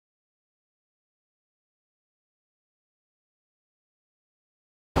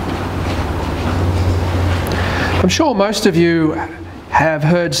I'm sure most of you have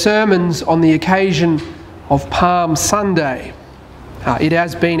heard sermons on the occasion of Palm Sunday. It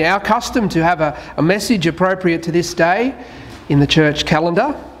has been our custom to have a message appropriate to this day in the church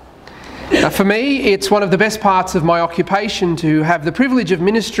calendar. For me, it's one of the best parts of my occupation to have the privilege of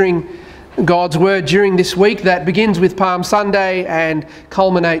ministering God's Word during this week that begins with Palm Sunday and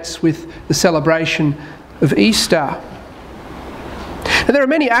culminates with the celebration of Easter. And there are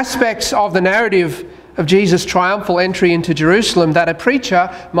many aspects of the narrative of Jesus' triumphal entry into Jerusalem that a preacher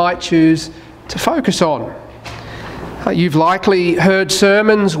might choose to focus on. You've likely heard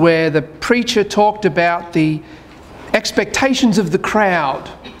sermons where the preacher talked about the expectations of the crowd,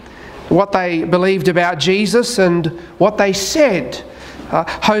 what they believed about Jesus and what they said.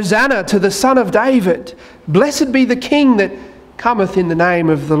 Hosanna to the Son of David. Blessed be the King that cometh in the name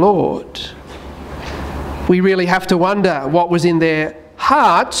of the Lord. We really have to wonder what was in their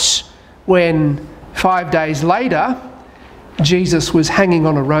hearts when 5 days later Jesus was hanging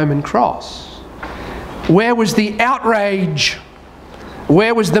on a Roman cross. Where was the outrage?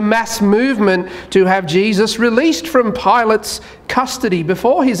 Where was the mass movement to have Jesus released from Pilate's custody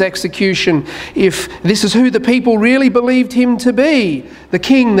before his execution, if this is who the people really believed him to be, the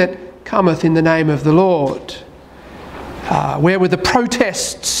King that cometh in the name of the Lord? Where were the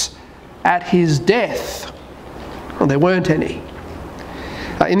protests at his death? Well, there weren't any.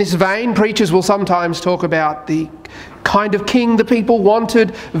 In this vein, preachers will sometimes talk about the kind of king the people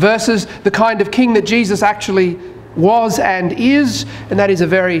wanted versus the kind of king that Jesus actually was and is, and that is a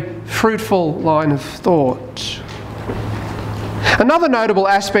very fruitful line of thought. Another notable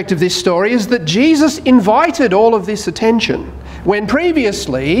aspect of this story is that Jesus invited all of this attention when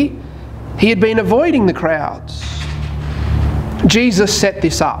previously he had been avoiding the crowds. Jesus set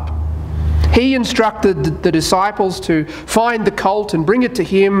this up. He instructed the disciples to find the colt and bring it to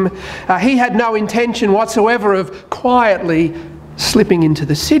him. He had no intention whatsoever of quietly slipping into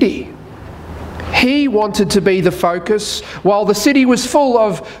the city. He wanted to be the focus while the city was full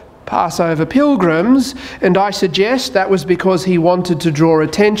of Passover pilgrims, and I suggest that was because he wanted to draw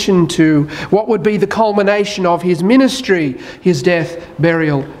attention to what would be the culmination of his ministry, his death,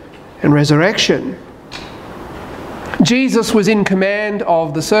 burial and resurrection. Jesus was in command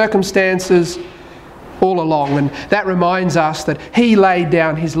of the circumstances all along, and that reminds us that he laid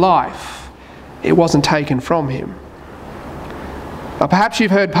down his life. It wasn't taken from him. Perhaps you've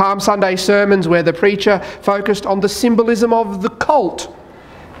heard Palm Sunday sermons where the preacher focused on the symbolism of the colt,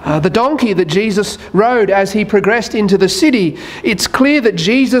 the donkey that Jesus rode as he progressed into the city. It's clear that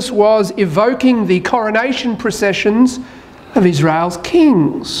Jesus was evoking the coronation processions of Israel's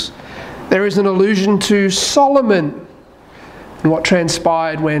kings. There is an allusion to Solomon and what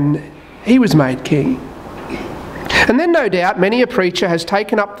transpired when he was made king. And then no doubt many a preacher has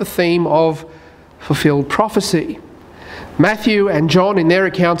taken up the theme of fulfilled prophecy. Matthew and John, in their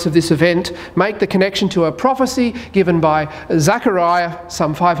accounts of this event, make the connection to a prophecy given by Zechariah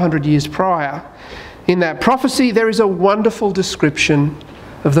some 500 years prior. In that prophecy, there is a wonderful description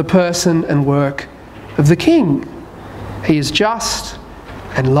of the person and work of the King. He is just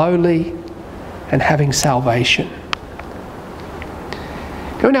and lowly and having salvation.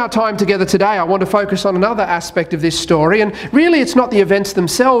 In our time together today, I want to focus on another aspect of this story, and really it's not the events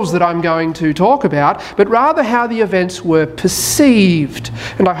themselves that I'm going to talk about, but rather how the events were perceived,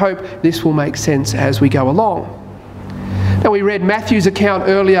 and I hope this will make sense as we go along. Now, we read Matthew's account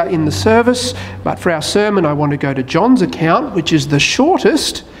earlier in the service, but for our sermon I want to go to John's account, which is the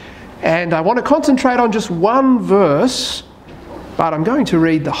shortest, and I want to concentrate on just one verse, but I'm going to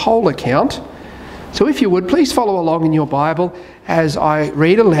read the whole account. So if you would, please follow along in your Bible as I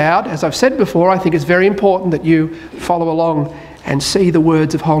read aloud. As I've said before, I think it's very important that you follow along and see the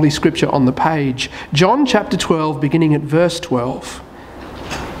words of Holy Scripture on the page. John chapter 12, beginning at verse 12.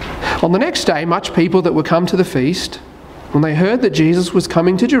 On the next day, much people that were come to the feast, when they heard that Jesus was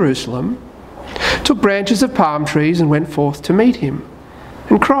coming to Jerusalem, took branches of palm trees and went forth to meet him,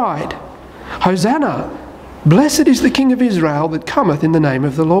 and cried, Hosanna! Blessed is the King of Israel that cometh in the name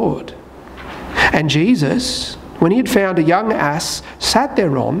of the Lord. And Jesus, when he had found a young ass, sat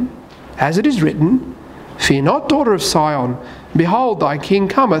thereon, as it is written, Fear not, daughter of Sion, behold, thy king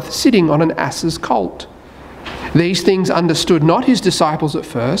cometh, sitting on an ass's colt. These things understood not his disciples at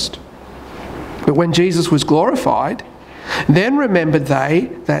first, but when Jesus was glorified, then remembered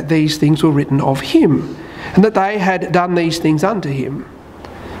they that these things were written of him, and that they had done these things unto him.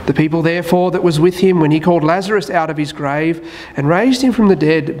 The people therefore that was with him when he called Lazarus out of his grave and raised him from the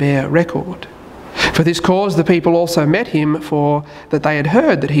dead bear record. For this cause the people also met him, for that they had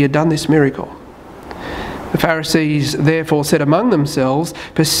heard that he had done this miracle. The Pharisees therefore said among themselves,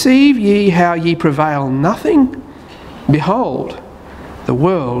 Perceive ye how ye prevail nothing? behold, the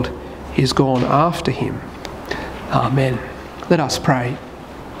world is gone after him. Amen. Let us pray.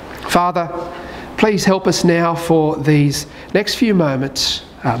 Father, please help us now for these next few moments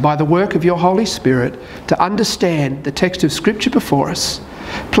by the work of your Holy Spirit to understand the text of Scripture before us.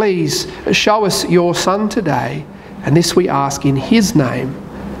 Please show us your Son today, and this we ask in his name.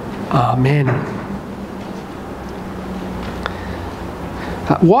 Amen.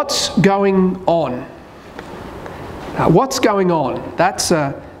 What's going on? What's going on? That's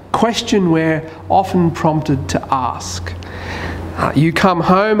a question we're often prompted to ask. You come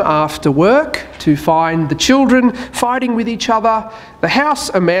home after work to find the children fighting with each other, the house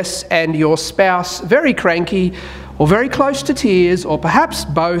a mess, and your spouse very cranky or very close to tears, or perhaps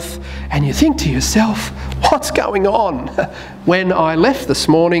both, and you think to yourself, what's going on? When I left this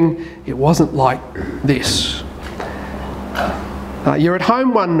morning, it wasn't like this. You're at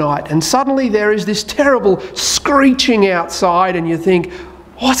home one night and suddenly there is this terrible screeching outside and you think,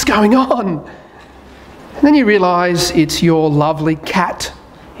 what's going on? And then you realise it's your lovely cat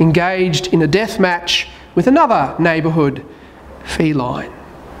engaged in a death match with another neighbourhood feline.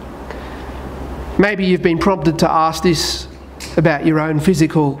 Maybe you've been prompted to ask this about your own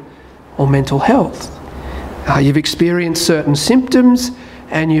physical or mental health. You've experienced certain symptoms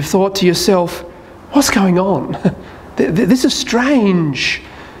and you've thought to yourself, what's going on? This is strange.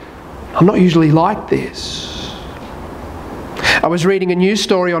 I'm not usually like this. I was reading a news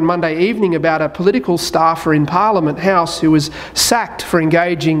story on Monday evening about a political staffer in Parliament House who was sacked for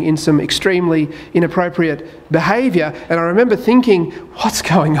engaging in some extremely inappropriate behaviour, and I remember thinking, what's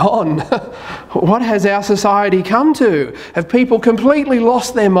going on? What has our society come to? Have people completely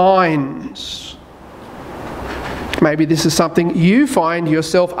lost their minds? Maybe this is something you find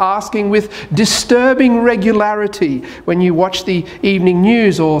yourself asking with disturbing regularity when you watch the evening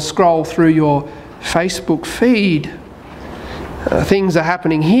news or scroll through your Facebook feed. Things are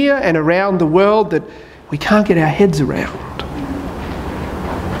happening here and around the world that we can't get our heads around.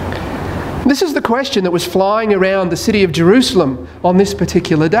 This is the question that was flying around the city of Jerusalem on this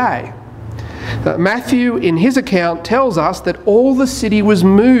particular day. Matthew, in his account, tells us that all the city was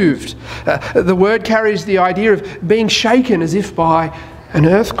moved. The word carries the idea of being shaken as if by an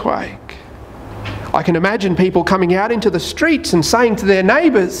earthquake. I can imagine people coming out into the streets and saying to their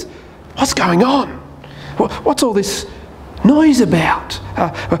neighbours, what's going on? What's all this noise about?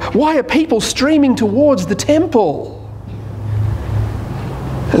 Why are people streaming towards the temple?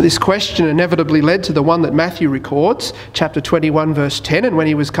 This question inevitably led to the one that Matthew records, chapter 21, verse 10, and when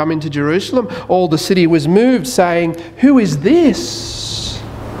he was come into Jerusalem, all the city was moved, saying, who is this?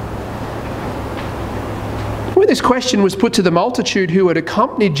 When this question was put to the multitude who had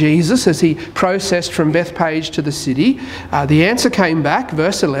accompanied Jesus as he processed from Bethphage to the city, the answer came back,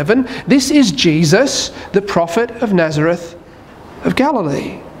 verse 11, this is Jesus, the prophet of Nazareth of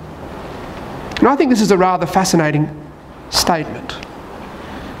Galilee. And I think this is a rather fascinating statement.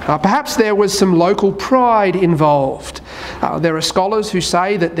 Perhaps there was some local pride involved. There are scholars who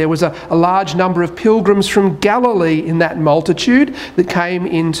say that there was a large number of pilgrims from Galilee in that multitude that came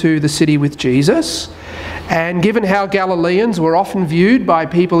into the city with Jesus. And given how Galileans were often viewed by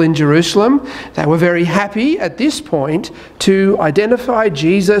people in Jerusalem, they were very happy at this point to identify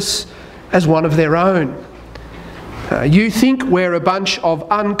Jesus as one of their own. You think we're a bunch of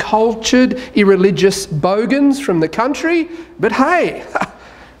uncultured, irreligious bogans from the country, but hey,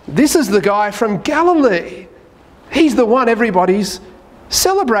 this is the guy from Galilee. He's the one everybody's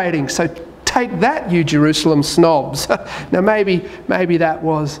celebrating. So take that, you Jerusalem snobs. Now maybe that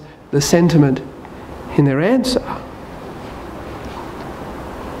was the sentiment in their answer.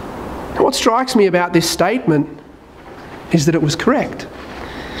 What strikes me about this statement is that it was correct.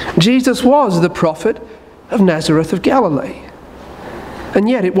 Jesus was the prophet of Nazareth of Galilee. And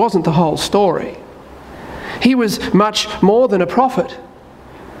yet it wasn't the whole story. He was much more than a prophet.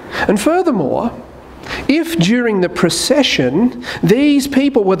 And furthermore, if during the procession these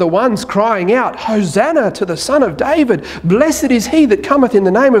people were the ones crying out, Hosanna to the Son of David, blessed is he that cometh in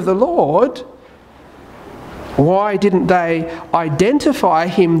the name of the Lord, why didn't they identify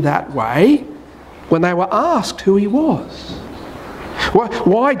him that way when they were asked who he was?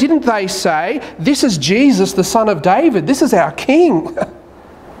 Why didn't they say, this is Jesus the Son of David, this is our King?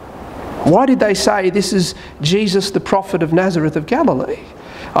 Why did they say, this is Jesus the prophet of Nazareth of Galilee?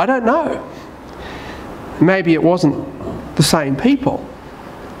 I don't know. Maybe it wasn't the same people.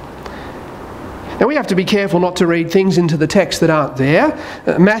 Now we have to be careful not to read things into the text that aren't there.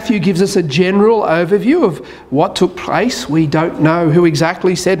 Matthew gives us a general overview of what took place. We don't know who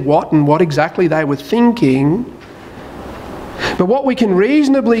exactly said what and what exactly they were thinking. But what we can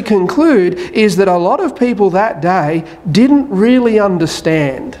reasonably conclude is that a lot of people that day didn't really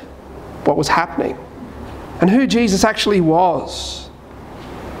understand what was happening and who Jesus actually was.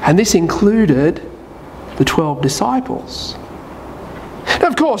 And this included the 12 disciples. Now,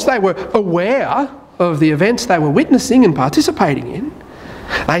 of course, they were aware of the events they were witnessing and participating in.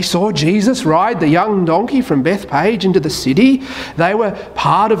 They saw Jesus ride the young donkey from Bethphage into the city. They were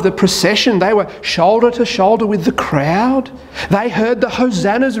part of the procession. They were shoulder to shoulder with the crowd. They heard the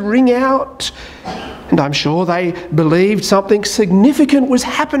hosannas ring out. And I'm sure they believed something significant was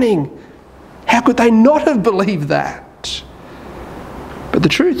happening. How could they not have believed that? But the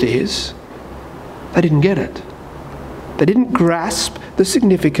truth is, they didn't get it. They didn't grasp the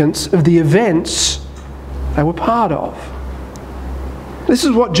significance of the events they were part of. This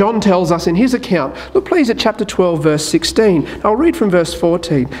is what John tells us in his account. Look please at chapter 12 verse 16. I'll read from verse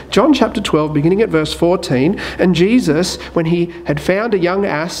 14. John chapter 12 beginning at verse 14. And Jesus, when he had found a young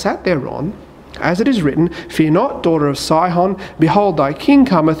ass, sat thereon, as it is written, Fear not, daughter of Sihon, behold thy king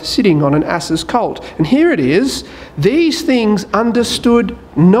cometh sitting on an ass's colt. And here it is, these things understood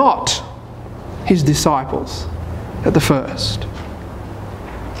not his disciples at the first.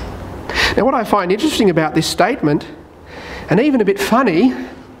 Now what I find interesting about this statement, and even a bit funny,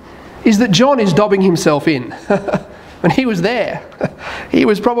 is that John is dobbing himself in. When he was there, he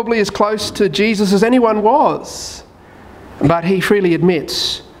was probably as close to Jesus as anyone was. But he freely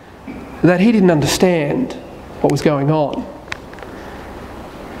admits that he didn't understand what was going on.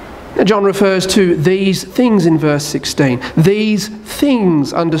 Now, John refers to these things in verse 16. These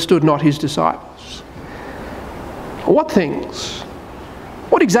things understood not his disciples. What things?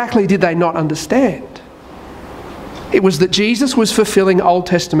 What exactly did they not understand? It was that Jesus was fulfilling Old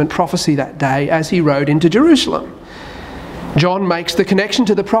Testament prophecy that day as he rode into Jerusalem. John makes the connection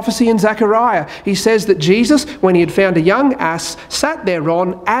to the prophecy in Zechariah. He says that Jesus, when he had found a young ass, sat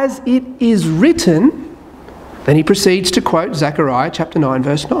thereon as it is written. Then he proceeds to quote Zechariah chapter 9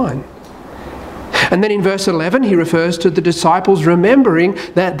 verse 9. And then in verse 11 he refers to the disciples remembering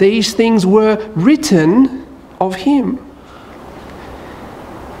that these things were written of him.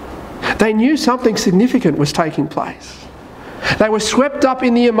 They knew something significant was taking place. They were swept up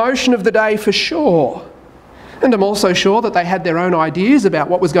in the emotion of the day for sure. And I'm also sure that they had their own ideas about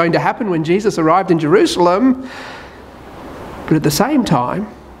what was going to happen when Jesus arrived in Jerusalem. But at the same time,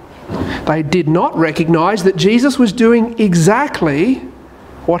 they did not recognise that Jesus was doing exactly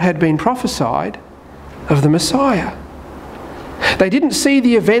what had been prophesied of the Messiah. They didn't see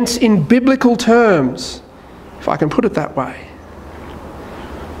the events in biblical terms, if I can put it that way.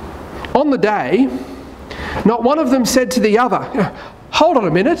 On the day, not one of them said to the other, hold on a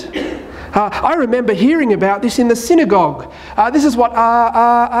minute, I remember hearing about this in the synagogue. This is what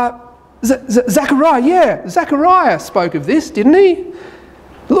Zechariah spoke of this, didn't he?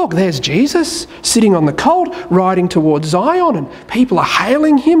 Look, there's Jesus sitting on the colt, riding towards Zion, and people are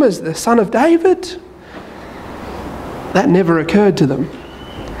hailing him as the son of David. That never occurred to them.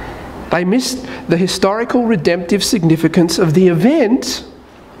 They missed the historical redemptive significance of the event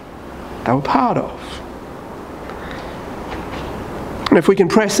they were part of. And if we can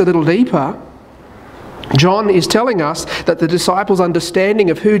press a little deeper, John is telling us that the disciples'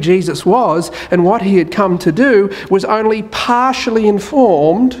 understanding of who Jesus was and what he had come to do was only partially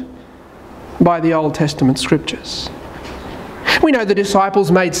informed by the Old Testament scriptures. We know the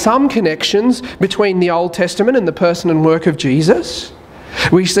disciples made some connections between the Old Testament and the person and work of Jesus.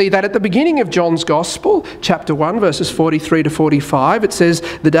 We see that at the beginning of John's Gospel, chapter 1, verses 43 to 45, it says,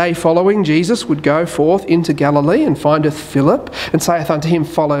 The day following Jesus would go forth into Galilee and findeth Philip, and saith unto him,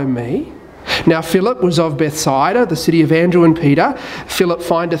 Follow me. Now Philip was of Bethsaida, the city of Andrew and Peter. Philip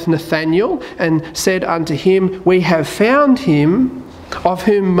findeth Nathanael, and said unto him, We have found him, of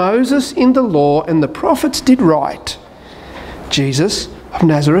whom Moses in the law and the prophets did write, Jesus of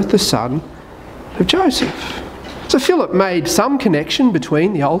Nazareth, the son of Joseph. So Philip made some connection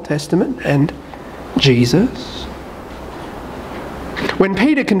between the Old Testament and Jesus. When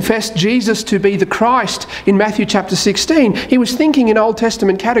Peter confessed Jesus to be the Christ in Matthew chapter 16, he was thinking in Old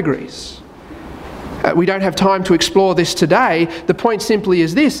Testament categories. We don't have time to explore this today. The point simply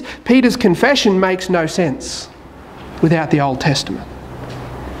is this: Peter's confession makes no sense without the Old Testament.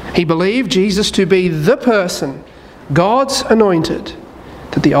 He believed Jesus to be the person, God's anointed,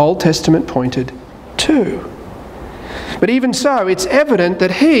 that the Old Testament pointed to. But even so, it's evident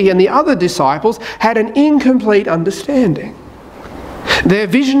that he and the other disciples had an incomplete understanding. Their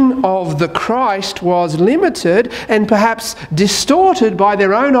vision of the Christ was limited and perhaps distorted by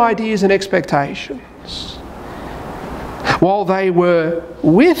their own ideas and expectations. While they were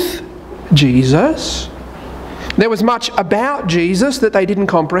with Jesus, There was much about Jesus that they didn't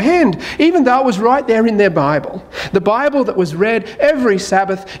comprehend, even though it was right there in their Bible. The Bible that was read every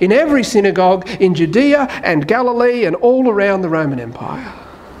Sabbath in every synagogue in Judea and Galilee and all around the Roman Empire.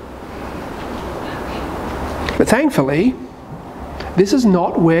 But thankfully, this is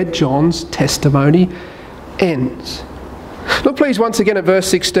not where John's testimony ends. Look please once again at verse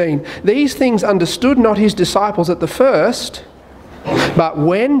 16. These things understood not his disciples at the first, but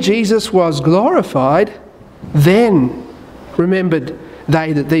when Jesus was glorified, then remembered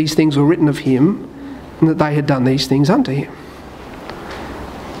they that these things were written of him, and that they had done these things unto him.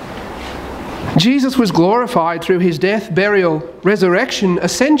 Jesus was glorified through his death, burial, resurrection,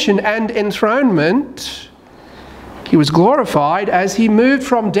 ascension, and enthronement. He was glorified as he moved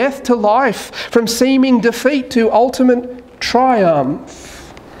from death to life, from seeming defeat to ultimate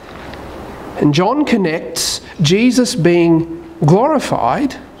triumph. And John connects Jesus being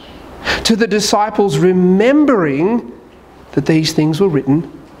glorified to the disciples remembering that these things were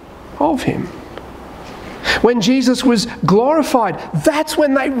written of him. When Jesus was glorified, that's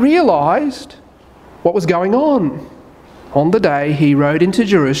when they realised what was going on the day he rode into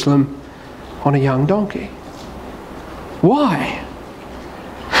Jerusalem on a young donkey. Why?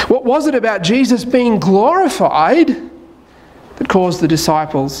 What was it about Jesus being glorified that caused the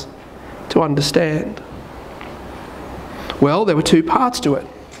disciples to understand? Well, there were two parts to it.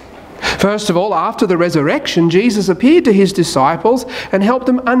 First of all, after the resurrection, Jesus appeared to his disciples and helped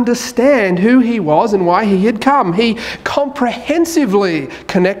them understand who he was and why he had come. He comprehensively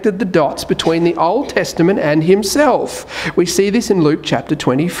connected the dots between the Old Testament and himself. We see this in Luke chapter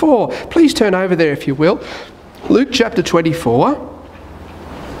 24. Please turn over there if you will. Luke chapter 24,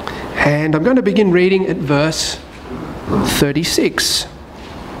 and I'm going to begin reading at verse 36.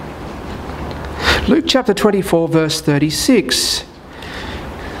 Luke chapter 24, verse 36.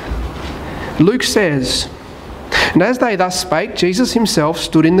 Luke says, "And as they thus spake, Jesus himself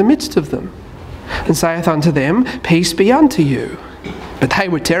stood in the midst of them, and saith unto them, Peace be unto you. But they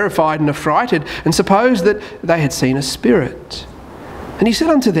were terrified and affrighted, and supposed that they had seen a spirit. And he said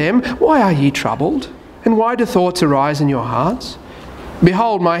unto them, Why are ye troubled? And why do thoughts arise in your hearts?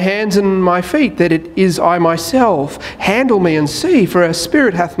 Behold my hands and my feet, that it is I myself. Handle me and see, for a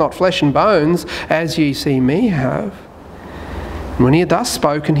spirit hath not flesh and bones, as ye see me have. And when he had thus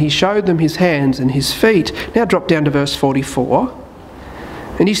spoken, he showed them his hands and his feet." Now drop down to verse 44.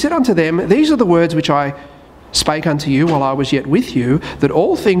 "And he said unto them, These are the words which I spake unto you while I was yet with you, that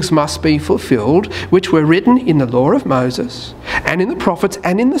all things must be fulfilled, which were written in the law of Moses, and in the prophets,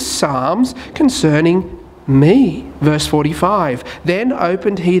 and in the Psalms concerning me." Verse 45. "Then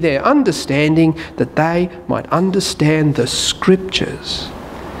opened he their understanding, that they might understand the Scriptures.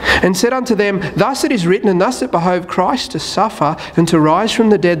 And said unto them, Thus it is written, and thus it behoved Christ to suffer, and to rise from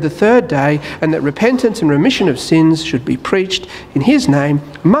the dead the third day, and that repentance and remission of sins should be preached in his name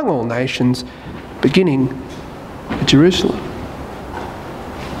among all nations, beginning at Jerusalem."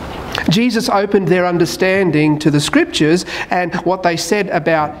 Jesus opened their understanding to the Scriptures and what they said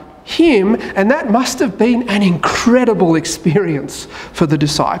about him, and that must have been an incredible experience for the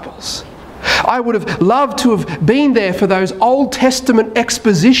disciples. I would have loved to have been there for those Old Testament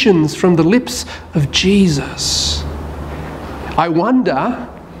expositions from the lips of Jesus. I wonder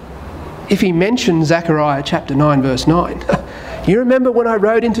if he mentioned Zechariah chapter 9 verse 9. You remember when I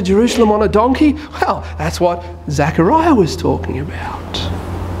rode into Jerusalem on a donkey? Well, that's what Zechariah was talking about.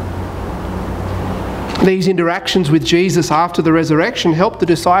 These interactions with Jesus after the resurrection helped the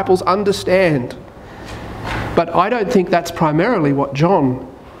disciples understand. But I don't think that's primarily what John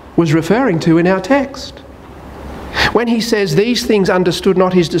was referring to in our text. When he says, "These things understood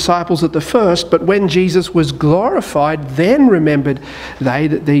not his disciples at the first, but when Jesus was glorified, then remembered they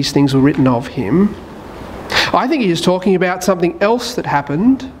that these things were written of him," I think he is talking about something else that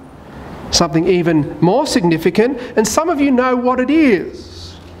happened, something even more significant, and some of you know what it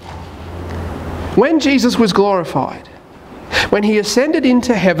is. When Jesus was glorified, when he ascended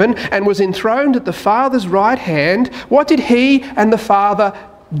into heaven and was enthroned at the Father's right hand, what did he and the Father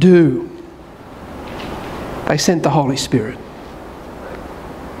do? They sent the Holy Spirit.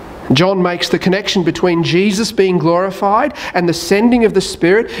 John makes the connection between Jesus being glorified and the sending of the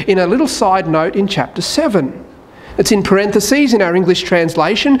Spirit in a little side note in chapter 7. It's in parentheses in our English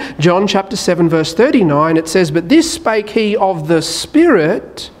translation, John chapter 7 verse 39. It says, "But this spake he of the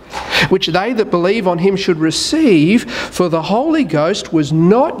Spirit, which they that believe on him should receive, for the Holy Ghost was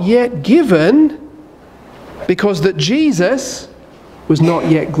not yet given, because that Jesus was not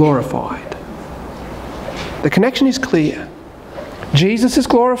yet glorified." The connection is clear. Jesus is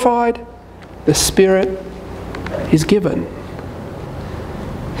glorified, the Spirit is given.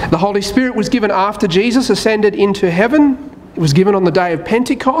 The Holy Spirit was given after Jesus ascended into heaven. It was given on the day of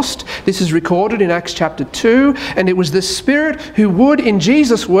Pentecost. This is recorded in Acts chapter 2. And it was the Spirit who would, in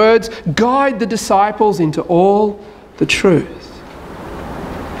Jesus' words, guide the disciples into all the truth.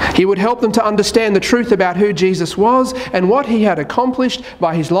 He would help them to understand the truth about who Jesus was and what he had accomplished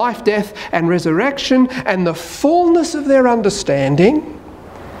by his life, death and resurrection. And the fullness of their understanding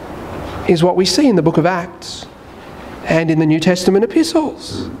is what we see in the book of Acts and in the New Testament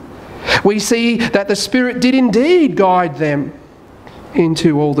epistles. We see that the Spirit did indeed guide them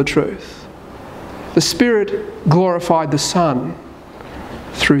into all the truth. The Spirit glorified the Son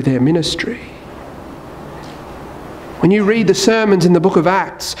through their ministry. When you read the sermons in the book of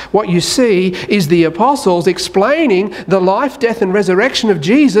Acts, what you see is the apostles explaining the life, death and resurrection of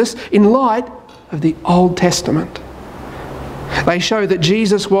Jesus in light of the Old Testament. They show that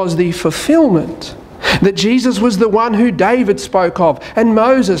Jesus was the fulfillment, that Jesus was the one who David spoke of, and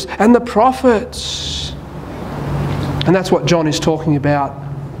Moses and the prophets. And that's what John is talking about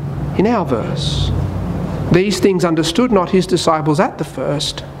in our verse. These things understood not his disciples at the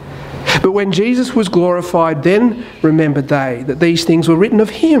first, but when Jesus was glorified, then remembered they that these things were written of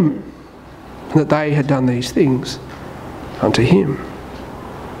him, and that they had done these things unto him.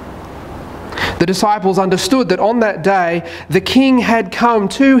 The disciples understood that on that day the King had come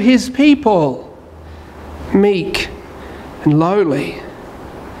to his people, meek and lowly.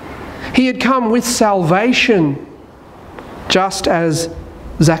 He had come with salvation, just as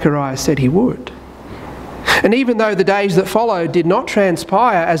Zechariah said he would. And even though the days that followed did not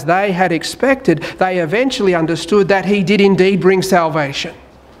transpire as they had expected, they eventually understood that he did indeed bring salvation.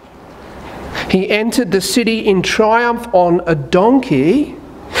 He entered the city in triumph on a donkey.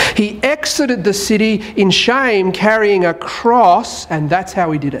 He exited the city in shame carrying a cross, and that's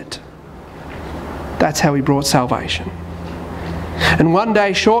how he did it. That's how he brought salvation. And one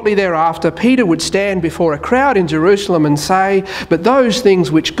day shortly thereafter, Peter would stand before a crowd in Jerusalem and say, "But those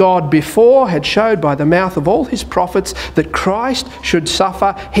things which God before had showed by the mouth of all his prophets that Christ should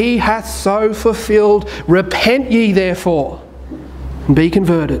suffer, he hath so fulfilled. Repent ye therefore, and be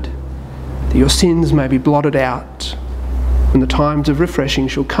converted, that your sins may be blotted out, when the times of refreshing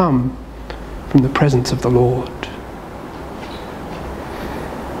shall come from the presence of the Lord."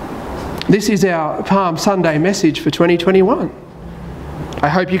 This is our Palm Sunday message for 2021. I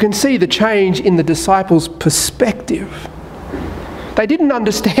hope you can see the change in the disciples' perspective. They didn't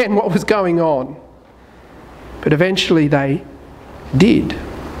understand what was going on, but eventually they did.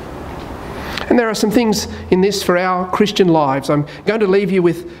 And there are some things in this for our Christian lives. I'm going to leave you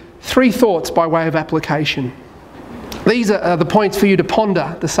with 3 thoughts by way of application. These are the points for you to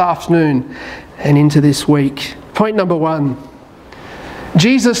ponder this afternoon and into this week. Point number 1.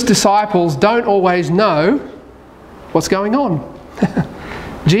 Jesus' disciples don't always know what's going on.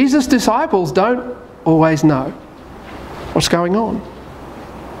 Jesus' disciples don't always know what's going on.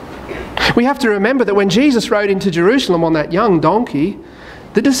 We have to remember that when Jesus rode into Jerusalem on that young donkey,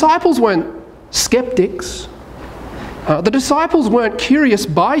 the disciples weren't skeptics. The disciples weren't curious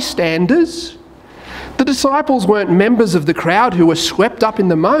bystanders. The disciples weren't members of the crowd who were swept up in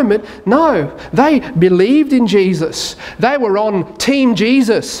the moment. No, they believed in Jesus. They were on Team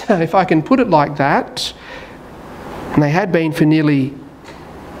Jesus, if I can put it like that. And they had been for nearly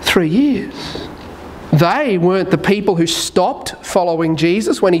 3 years. They weren't the people who stopped following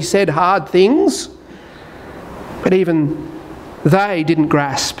Jesus when he said hard things. But even they didn't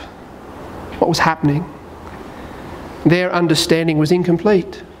grasp what was happening. Their understanding was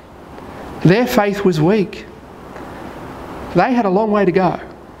incomplete. Their faith was weak. They had a long way to go.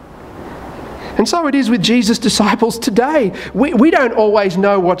 And so it is with Jesus' disciples today. We don't always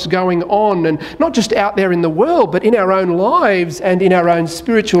know what's going on, and not just out there in the world, but in our own lives and in our own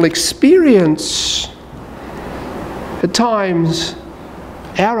spiritual experience. At times,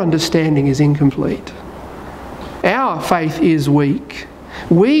 our understanding is incomplete. Our faith is weak.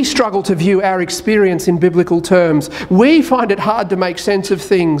 We struggle to view our experience in biblical terms. We find it hard to make sense of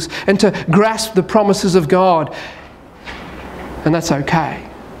things and to grasp the promises of God. And that's okay.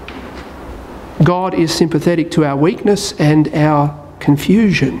 God is sympathetic to our weakness and our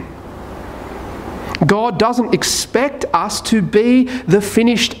confusion. God doesn't expect us to be the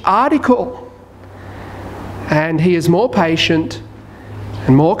finished article. And he is more patient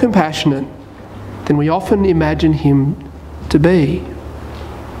and more compassionate than we often imagine him to be.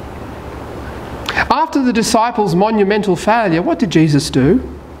 After the disciples' monumental failure, what did Jesus do?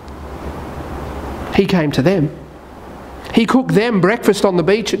 He came to them. He cooked them breakfast on the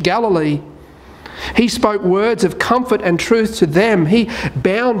beach at Galilee. He spoke words of comfort and truth to them. He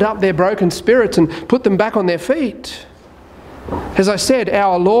bound up their broken spirits and put them back on their feet. As I said,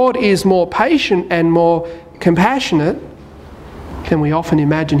 our Lord is more patient and more compassionate than we often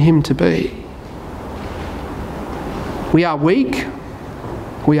imagine him to be. We are weak.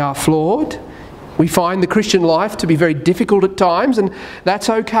 We are flawed. We find the Christian life to be very difficult at times, and that's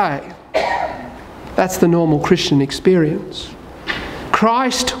okay. That's the normal Christian experience.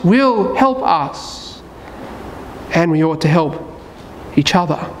 Christ will help us, and we ought to help each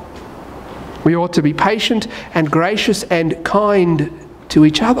other. We ought to be patient and gracious and kind to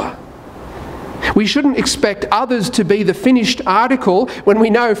each other. We shouldn't expect others to be the finished article when we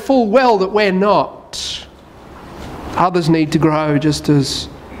know full well that we're not. Others need to grow just as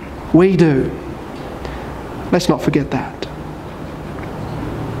we do. Let's not forget that.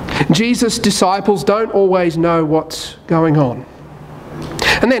 Jesus' disciples don't always know what's going on.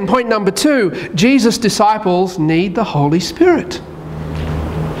 And then point number 2, Jesus' disciples need the Holy Spirit.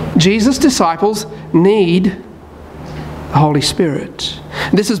 Jesus' disciples need the Holy Spirit.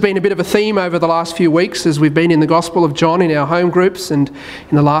 This has been a bit of a theme over the last few weeks as we've been in the Gospel of John in our home groups and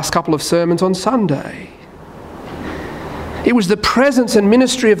in the last couple of sermons on Sunday. It was the presence and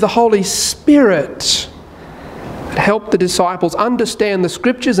ministry of the Holy Spirit that helped the disciples understand the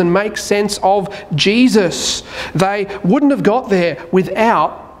Scriptures and make sense of Jesus. They wouldn't have got there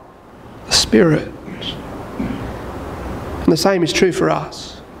without the Spirit. And the same is true for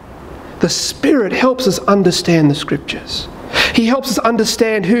us. The Spirit helps us understand the Scriptures. He helps us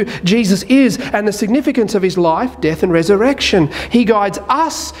understand who Jesus is and the significance of his life, death and resurrection. He guides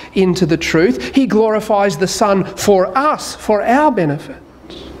us into the truth. He glorifies the Son for us, for our benefit.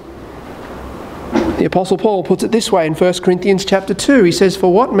 The Apostle Paul puts it this way in 1 Corinthians chapter 2. He says,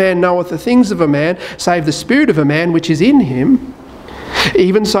 "For what man knoweth the things of a man, save the spirit of a man which is in him?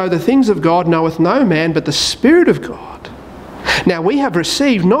 Even so the things of God knoweth no man, but the Spirit of God. Now we have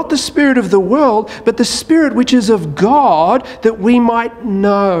received not the spirit of the world, but the Spirit which is of God, that we might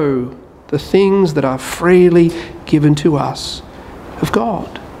know the things that are freely given to us of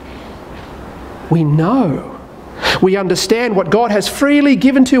God." We know. We understand what God has freely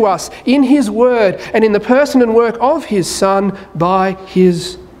given to us in his word and in the person and work of his Son by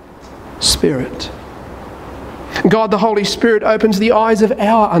his Spirit. God the Holy Spirit opens the eyes of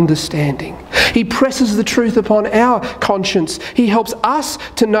our understanding. He presses the truth upon our conscience. He helps us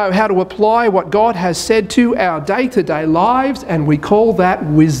to know how to apply what God has said to our day-to-day lives, and we call that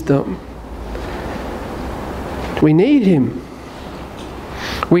wisdom. We need him.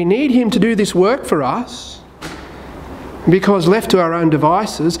 We need him to do this work for us, because left to our own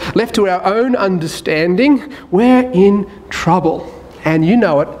devices, left to our own understanding, we're in trouble. And you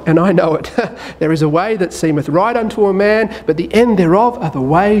know it, and I know it. There is a way that seemeth right unto a man, but the end thereof are the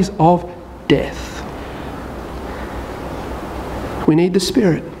ways of death. We need the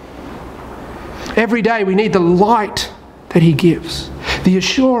Spirit. Every day we need the light that he gives, the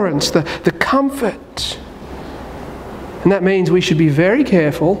assurance, the comfort. And that means we should be very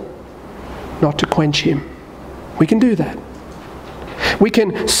careful not to quench him. We can do that. We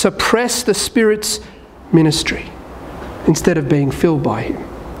can suppress the Spirit's ministry instead of being filled by him.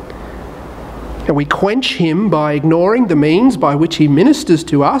 And we quench him by ignoring the means by which he ministers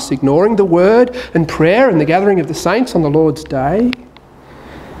to us, ignoring the word and prayer and the gathering of the saints on the Lord's day.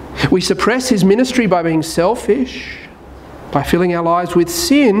 We suppress his ministry by being selfish, by filling our lives with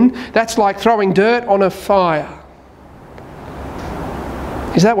sin. That's like throwing dirt on a fire.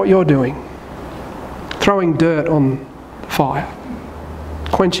 Is that what you're doing? Throwing dirt on the fire,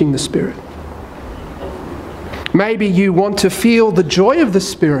 quenching the Spirit. Maybe you want to feel the joy of the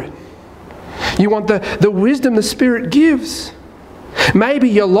Spirit. You want the wisdom the Spirit gives. Maybe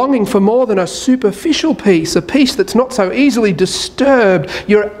you're longing for more than a superficial peace, a peace that's not so easily disturbed.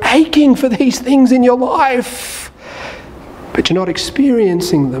 You're aching for these things in your life, but you're not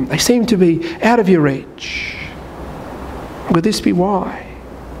experiencing them. They seem to be out of your reach. Could this be why?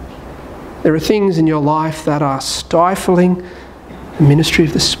 There are things in your life that are stifling the ministry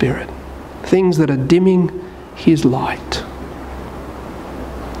of the Spirit, things that are dimming his light.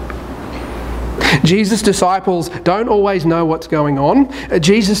 Jesus' disciples don't always know what's going on.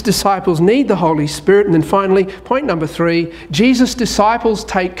 Jesus' disciples need the Holy Spirit. And then finally, point number 3, Jesus' disciples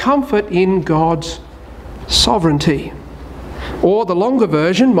take comfort in God's sovereignty. Or the longer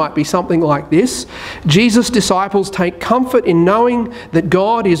version might be something like this: Jesus' disciples take comfort in knowing that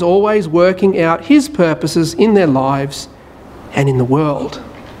God is always working out his purposes in their lives and in the world.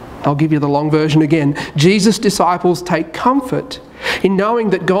 I'll give you the long version again. Jesus' disciples take comfort in knowing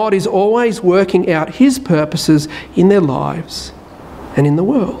that God is always working out his purposes in their lives and in the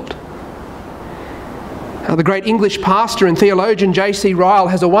world. Now, the great English pastor and theologian J.C. Ryle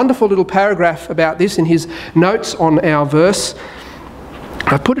has a wonderful little paragraph about this in his notes on our verse.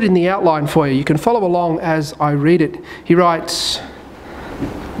 I've put it in the outline for you. You can follow along as I read it. He writes,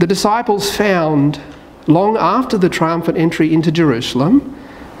 "The disciples found, long after the triumphant entry into Jerusalem,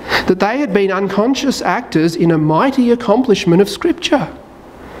 that they had been unconscious actors in a mighty accomplishment of Scripture.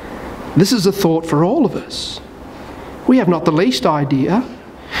 This is a thought for all of us. We have not the least idea,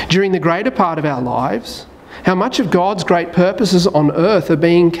 during the greater part of our lives, how much of God's great purposes on earth are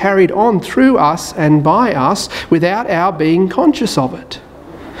being carried on through us and by us without our being conscious of it.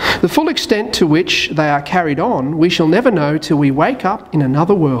 The full extent to which they are carried on we shall never know till we wake up in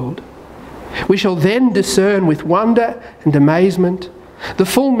another world. We shall then discern with wonder and amazement the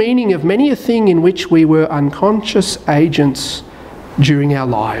full meaning of many a thing in which we were unconscious agents during our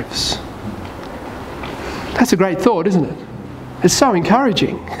lives." That's a great thought, isn't it? It's so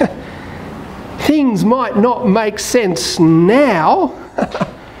encouraging. Things might not make sense now,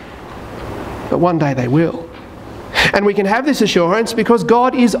 but one day they will. And we can have this assurance because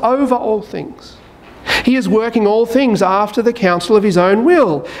God is over all things. He is working all things after the counsel of his own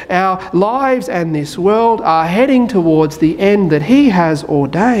will. Our lives and this world are heading towards the end that he has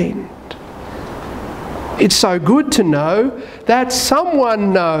ordained. It's so good to know that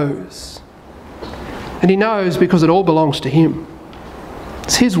someone knows. And he knows because it all belongs to him.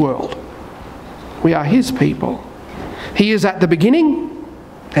 It's his world. We are his people. He is at the beginning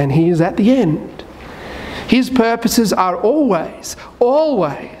and he is at the end. His purposes are always,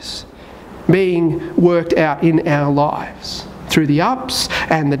 always being worked out in our lives through the ups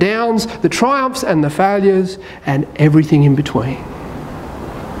and the downs, the triumphs and the failures, and everything in between.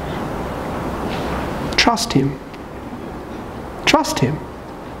 Trust him. Trust him.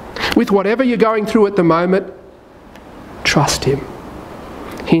 With whatever you're going through at the moment, trust him.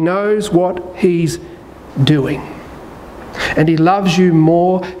 He knows what he's doing. And he loves you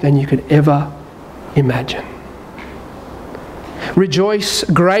more than you could ever imagine. Rejoice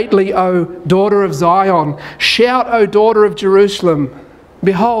greatly, O daughter of Zion. Shout, O daughter of Jerusalem.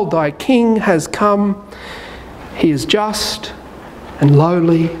 Behold, thy king has come. He is just and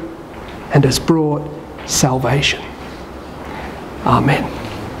lowly and has brought salvation. Amen.